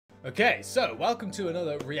Okay, so welcome to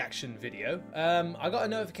another reaction video. I got a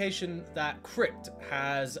notification that Crypt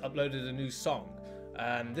has uploaded a new song.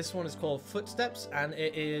 This one is called Footsteps, and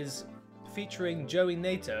it is featuring Joey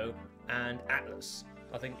Nato and Atlus.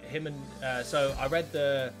 I think him and so I read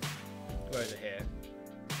the, where is it here?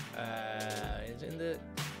 Is it in the?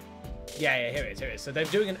 Yeah, here it is. So they're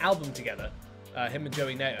doing an album together, him and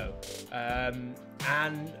Joey Nato,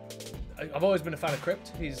 and I've always been a fan of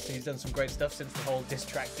Crypt. He's done some great stuff since the whole diss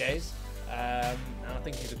track days, and I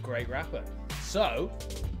think he's a great rapper. So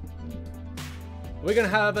we're gonna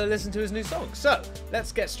have a listen to his new song. So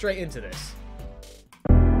let's get straight into this.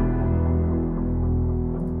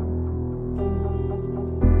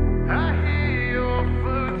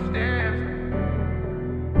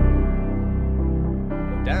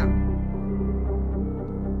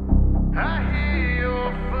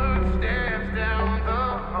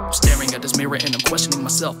 Staring at this mirror and I'm questioning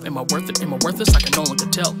myself. Am I worth it? Am I worthless? I can no longer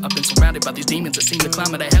tell. I've been surrounded by these demons that seem to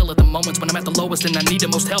climb out of hell at the moments when I'm at the lowest and I need the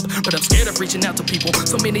most help. But I'm scared of reaching out to people.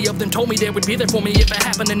 So many of them told me they would be there for me if I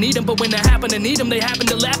happen to need them. But when I happen to need them, they happen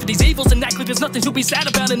to laugh at these evils and act like there's nothing to be sad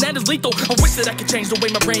about, and that is lethal. I wish that I could change the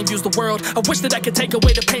way my brain views the world. I wish that I could take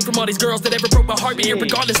away the pain from all these girls that ever broke my heart. But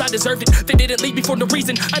irregardless, I deserved it. They didn't leave me for no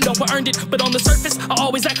reason. I know I earned it. But on the surface, I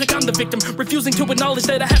always act like I'm the victim, refusing to acknowledge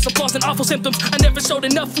that I had some flaws and awful symptoms. I never showed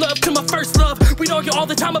enough love to my first love. We'd argue all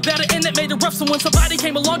the time about it, and that made it rough. So when somebody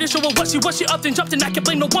came along to show her what she upped and jumped, and I can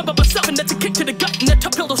blame no one but myself, and that's a kick to the gut and a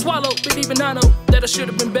tough pill to swallow. But even I know that I should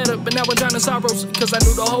have been better, but now I'm drowning sorrows, cause I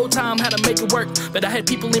knew the whole time how to make it work. But I had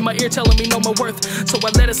people in my ear telling me no more worth, so I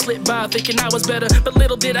let it slip by thinking I was better. But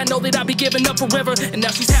little did I know that I'd be giving up forever, and now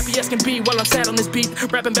she's happy as can be while I'm sat on this beat,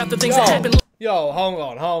 rapping about the things that happen. Yo,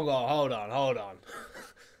 hold on.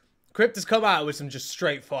 Crypt has come out with some just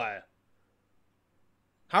straight fire.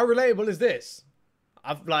 How relatable is this?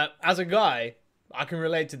 As a guy, I can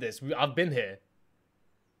relate to this. I've been here.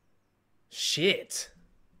 Shit.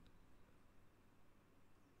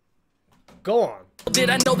 Go on.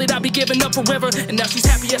 Did I know that I'd be giving up forever, and now she's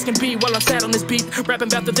happy as can be while I'm sat on this beat,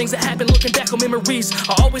 rapping about the things that happened, looking back on memories.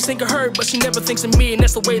 I always think of her, but she never thinks of me, and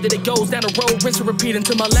that's the way that it goes down the road, rinse and repeat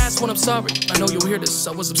until my last one. I'm sorry, I know you'll hear this.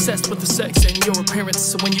 I was obsessed with the sex and your appearance,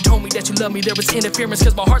 so when you told me that you loved me, there was interference,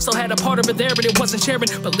 cause my heart still had a part of it there, but it wasn't sharing.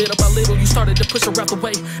 But little by little, you started to push her out the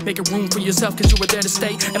way, making room for yourself cause you were there to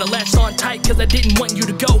stay, and I latched on tight cause I didn't want you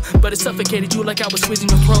to go, but it suffocated you like I was squeezing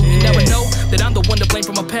your throat. You never know that I'm the one to blame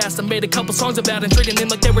for my past. I made a couple songs about it, treating them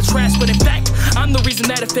like they were trash, but in fact, I'm the reason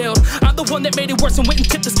that it failed. I'm the one that made it worse and went and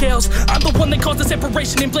tipped the scales. I'm the one that caused the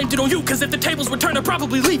separation and blamed it on you, cause if the tables were turned, I'd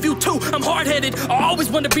probably leave you too. I'm hard-headed, I always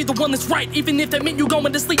want to be the one that's right, even if that meant you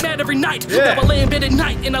going to sleep mad every night. Now I lay in bed at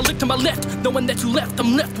night and I look to my left, knowing that you left.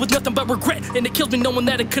 I'm left with nothing but regret, and it kills me knowing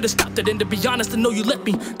that I could have stopped it. And to be honest, I know you left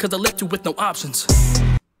me, cause I left you with no options.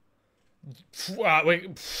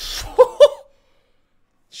 Wait.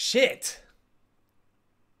 Shit.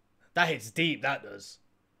 That hits deep, that does.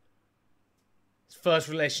 His first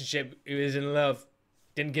relationship, he was in love,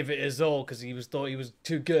 didn't give it his all because he thought he was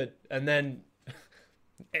too good, and then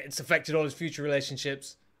it's affected all his future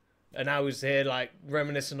relationships, and now he's here like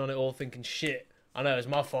reminiscing on it all, thinking shit, I know it's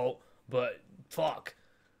my fault, but fuck.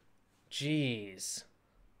 Jeez.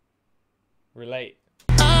 Relate.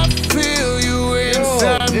 I feel you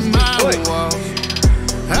inside my walls.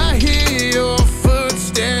 I hear your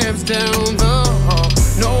footsteps down the hall.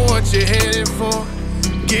 Know what you're headed for.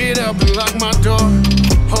 Get up and lock my door.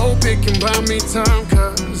 Hope it can buy me time,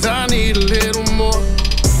 cause I need a little more.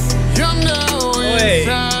 You're now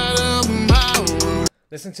inside of my room.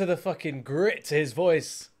 Listen to the fucking grit to his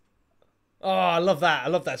voice. Oh, I love that.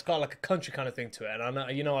 It's got like a country kind of thing to it, and I know,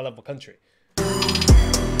 you know, I love my country.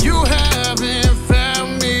 You haven't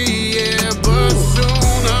found me yet, but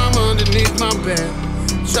soon I'm underneath my bed,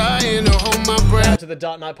 trying to hold my breath. Down to the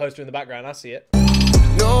Dark Knight poster in the background, I see it.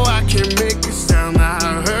 No, I can't make a sound.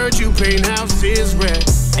 I heard you paint houses red,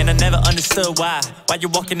 and I never understood why. While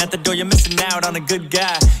you're walking out the door, you're missing out on a good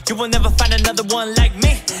guy. You will never find another one like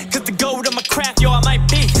me, cause the gold of my craft, yo, I might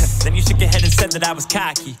be. Then you shook your head and said that I was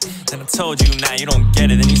cocky. Then I told you, nah, you don't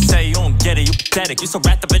get it. Then you say you don't get it, you pathetic. You so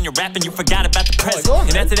wrapped up in your rap and you forgot about the present.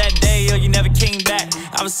 And after that day, yo, you never came back.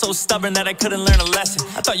 I was so stubborn that I couldn't learn a lesson.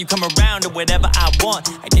 I thought you'd come around to whatever I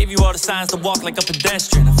want. I gave you all the signs to walk like a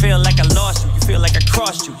pedestrian. I feel like I lost you, you feel like I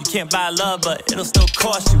crossed you. You can't buy love, but it'll still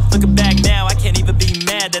cost you. Looking back now, I can't even be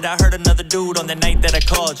mad that I heard another dude on the night that I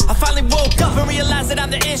called you. I finally woke up and realized that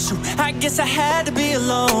I'm the issue. I guess I had to be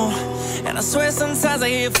alone, and I swear sometimes I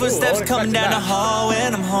hear footsteps coming down the hall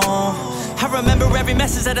when I'm home. I remember every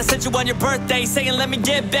message that I sent you on your birthday, saying let me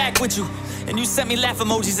get back with you, and you sent me laugh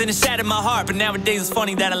emojis and it shattered my heart. But nowadays it's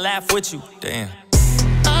funny that I laugh with you. Damn.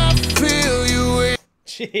 I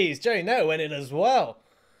Jeez, Joey Nato went in as well.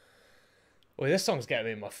 Well, this song's getting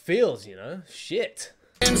me in my feels, you know? Shit.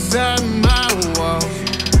 Inside my walls,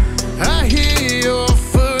 I hear your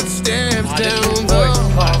footsteps down the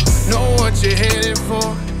hall. Know what you're headed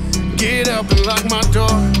for. Get up and lock my door.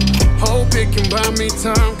 Hope it can buy me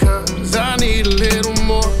time, cause I need a little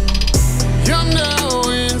more. You're now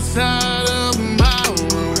inside of my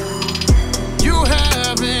room. You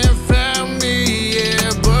haven't found me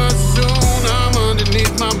yet, but soon I'm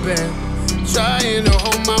underneath my bed, trying to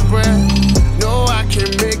hold my breath. No, I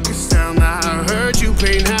can't make a sound. I heard you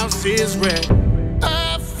paint houses red.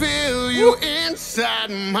 I feel you inside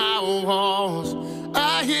my walls.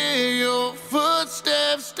 I hear your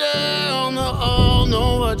footsteps down the hall.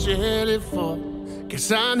 Know what you're headed for.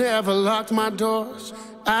 Guess I never locked my doors.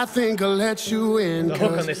 I think I'll let you in, the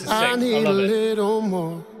hook on this is sick. I need a little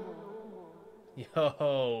more.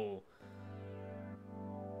 Yo.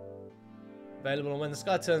 Available on When the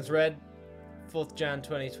Sky Turns Red, 4th Jan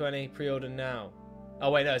 2020. Pre-order now.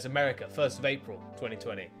 Oh wait, no, it's America. 1st of April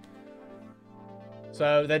 2020.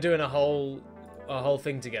 So they're doing a whole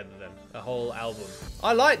thing together then. A whole album.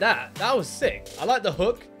 I like that. That was sick. I like the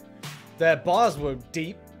hook. Their bars were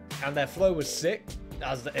deep and their flow was sick,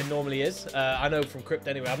 as it normally is. I know from Crypt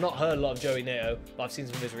anyway. I've not heard a lot of Joey Nato, but I've seen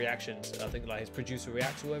some of his reactions. I think like his producer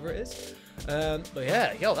reacts or whatever it is. But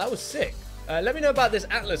yeah, yo, that was sick. Let me know about this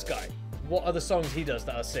Atlus guy. What other songs he does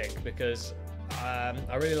that are sick, because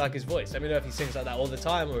I really like his voice. Let me know if he sings like that all the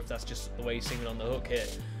time or if that's just the way he's singing on the hook here.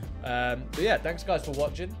 But yeah, thanks guys for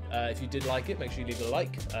watching. If you did like it, make sure you leave a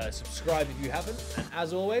like. Subscribe if you haven't. And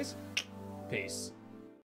as always, peace.